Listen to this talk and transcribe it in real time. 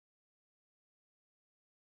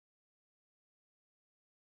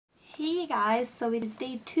Hey guys, so it is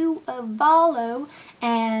day 2 of VALO,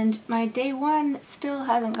 and my day 1 still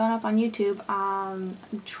hasn't gone up on YouTube. I'm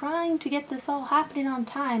trying to get this all happening on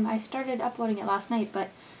time. I started uploading it last night, but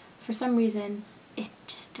for some reason it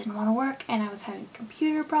just didn't want to work, and I was having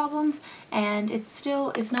computer problems, and it still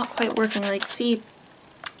is not quite working. Like, see,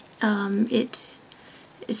 it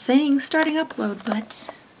is saying starting upload, but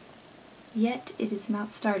yet it is not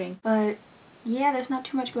starting. But yeah, there's not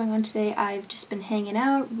too much going on today. I've just been hanging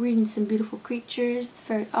out, reading some beautiful creatures. It's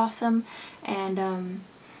very awesome, and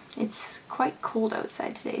it's quite cold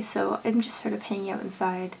outside today, so I'm just sort of hanging out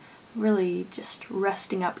inside, really just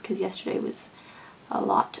resting up, because yesterday was a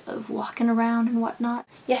lot of walking around and whatnot.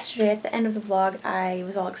 Yesterday at the end of the vlog I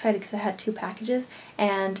was all excited because I had 2 packages,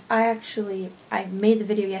 and I made the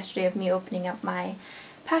video yesterday of me opening up my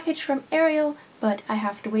package from Ariel, but I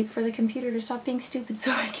have to wait for the computer to stop being stupid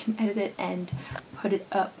so I can edit it and put it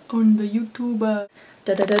up on the YouTube.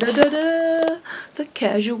 Da da da da da da! The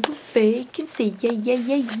casual vacancy,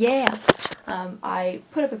 yeah. I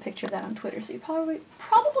put up a picture of that on Twitter, so you probably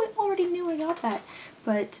already knew I got that.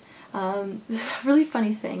 But the really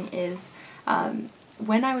funny thing is,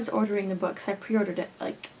 when I was ordering the books, I pre-ordered it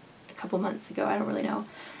like a couple months ago, I don't really know,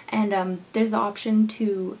 and there's the option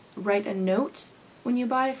to write a note when you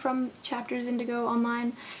buy from Chapters Indigo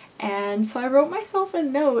online, and so I wrote myself a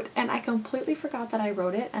note, and I completely forgot that I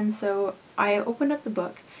wrote it, and so I opened up the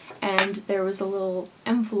book, and there was a little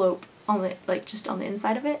envelope on it, like just on the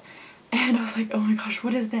inside of it, and I was like, oh my gosh,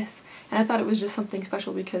 what is this? And I thought it was just something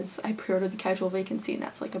special because I pre-ordered the Casual Vacancy, and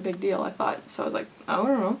that's like a big deal, I thought, so I was like, I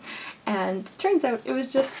don't know, and turns out it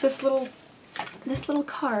was just this little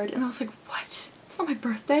card, and I was like, what? It's not my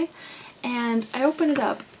birthday. And I opened it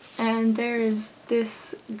up, and there is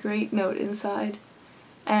this great note inside,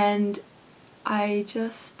 and I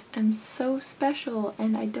just am so special,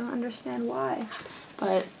 and I don't understand why,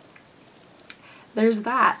 but there's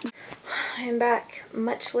that. I'm back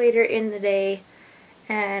much later in the day,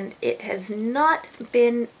 and it has not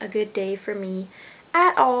been a good day for me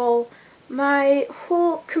at all. My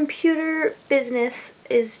whole computer business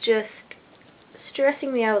is just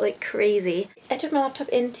stressing me out like crazy. I took my laptop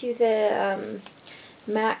into the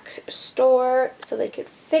Mac store so they could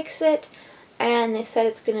fix it, and they said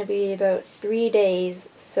it's going to be about 3 days,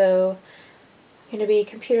 so I'm going to be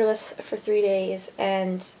computerless for 3 days.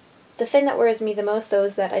 And the thing that worries me the most though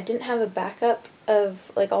is that I didn't have a backup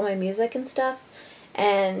of like all my music and stuff,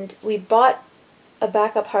 and we bought a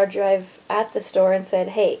backup hard drive at the store and said,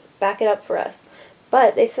 hey, back it up for us,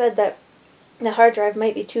 but they said that the hard drive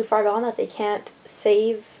might be too far gone, that they can't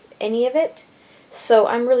save any of it. So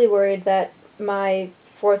I'm really worried that my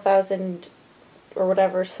 4,000 or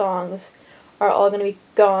whatever songs are all going to be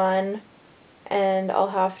gone, and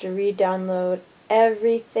I'll have to re-download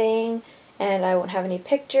everything, and I won't have any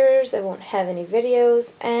pictures, I won't have any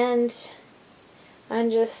videos, and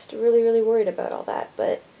I'm just really worried about all that.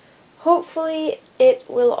 But hopefully it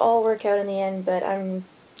will all work out in the end, but I'm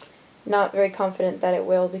not very confident that it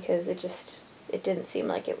will, because it didn't seem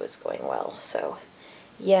like it was going well. So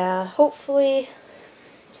yeah, hopefully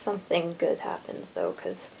something good happens though,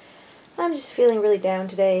 because I'm just feeling really down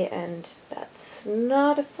today, and that's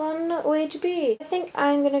not a fun way to be. I think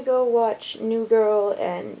I'm gonna go watch New Girl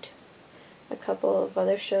and a couple of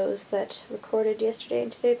other shows that recorded yesterday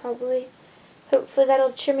and today probably. Hopefully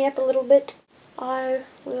that'll cheer me up a little bit. I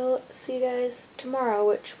will see you guys tomorrow,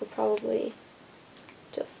 which will probably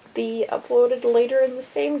just be uploaded later in the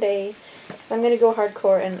same day. So I'm gonna go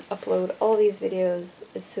hardcore and upload all these videos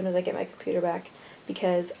as soon as I get my computer back,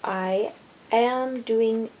 because I am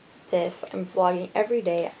doing this. I'm vlogging every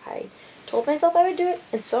day. I told myself I would do it,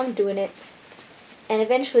 and so I'm doing it. And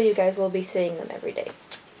eventually you guys will be seeing them every day.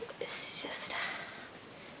 It's just...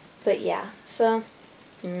 But yeah, so...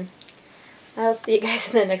 I'll see you guys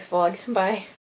in the next vlog. Bye.